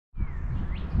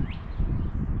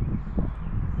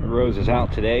rose is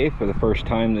out today for the first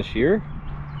time this year.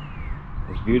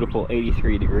 It's beautiful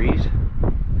 83 degrees.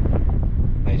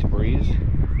 Nice breeze.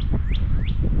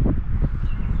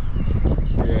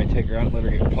 Here I take her out and let her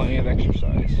get plenty of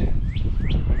exercise.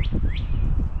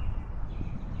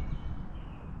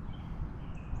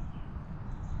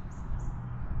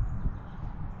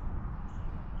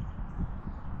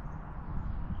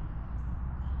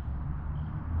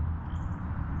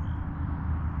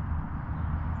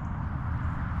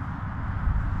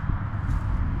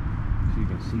 You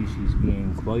can see she's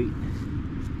being quite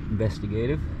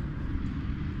investigative.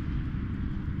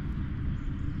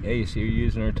 Yeah, you see her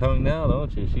using her tongue now,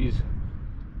 don't you? She's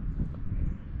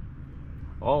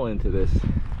all into this,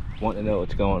 wanting to know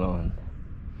what's going on.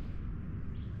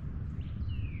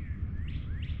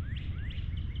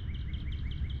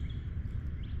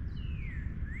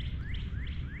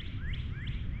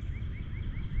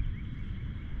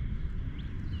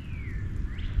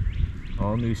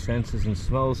 All new senses and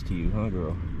smells to you, huh,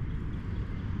 girl?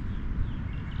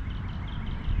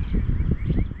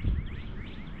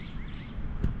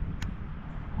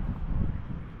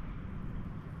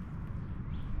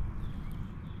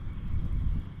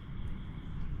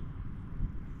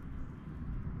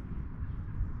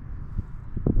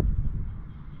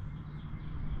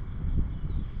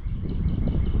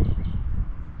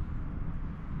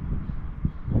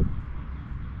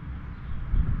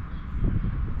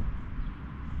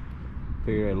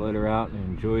 Figured I'd let her out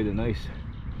and enjoy the nice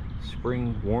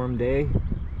spring warm day.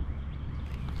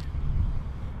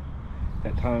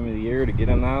 That time of the year to get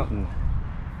them out and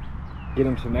get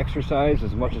them some exercise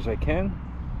as much as I can.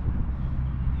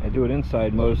 I do it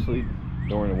inside mostly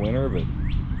during the winter, but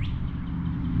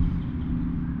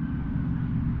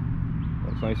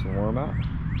it's nice and warm out.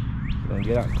 So then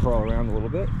get out and crawl around a little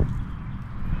bit.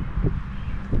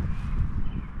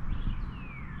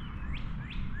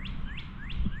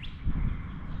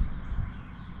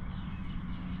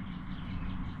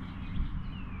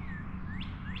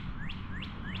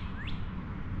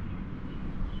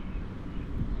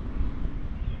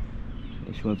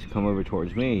 She wants to come over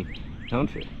towards me, don't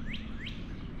she?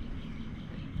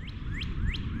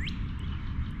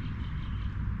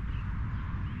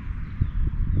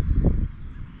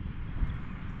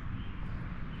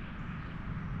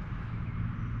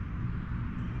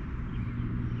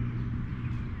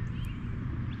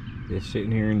 Just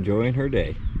sitting here enjoying her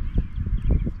day.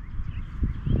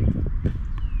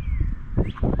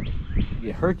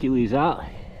 Get Hercules out.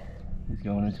 He's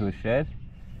going into a shed.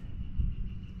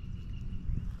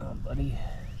 Buddy,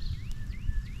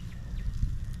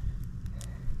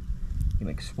 you can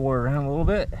explore around a little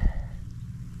bit.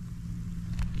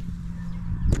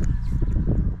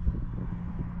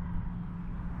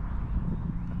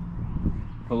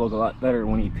 He'll look a lot better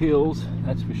when he peels,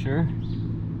 that's for sure.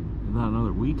 About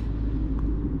another week.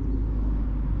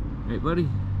 Hey, buddy,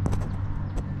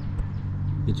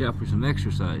 get you out for some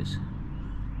exercise.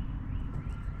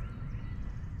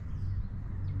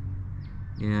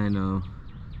 Yeah, I know.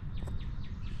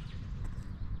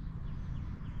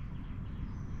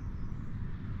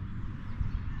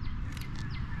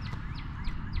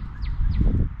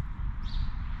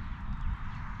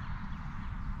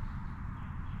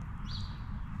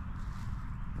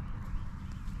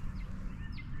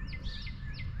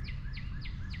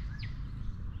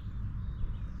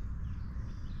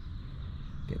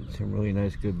 Getting some really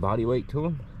nice good body weight to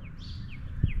him.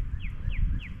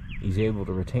 He's able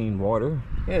to retain water.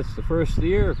 Yeah, it's the first of the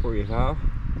year for you, pal.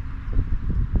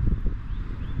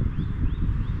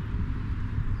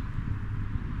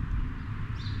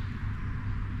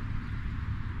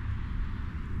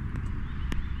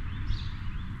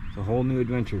 It's a whole new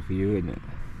adventure for you, isn't it?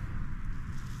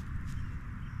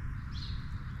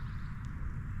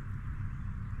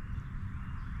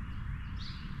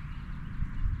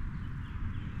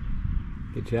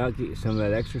 Get you out, get you some of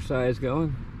that exercise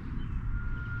going.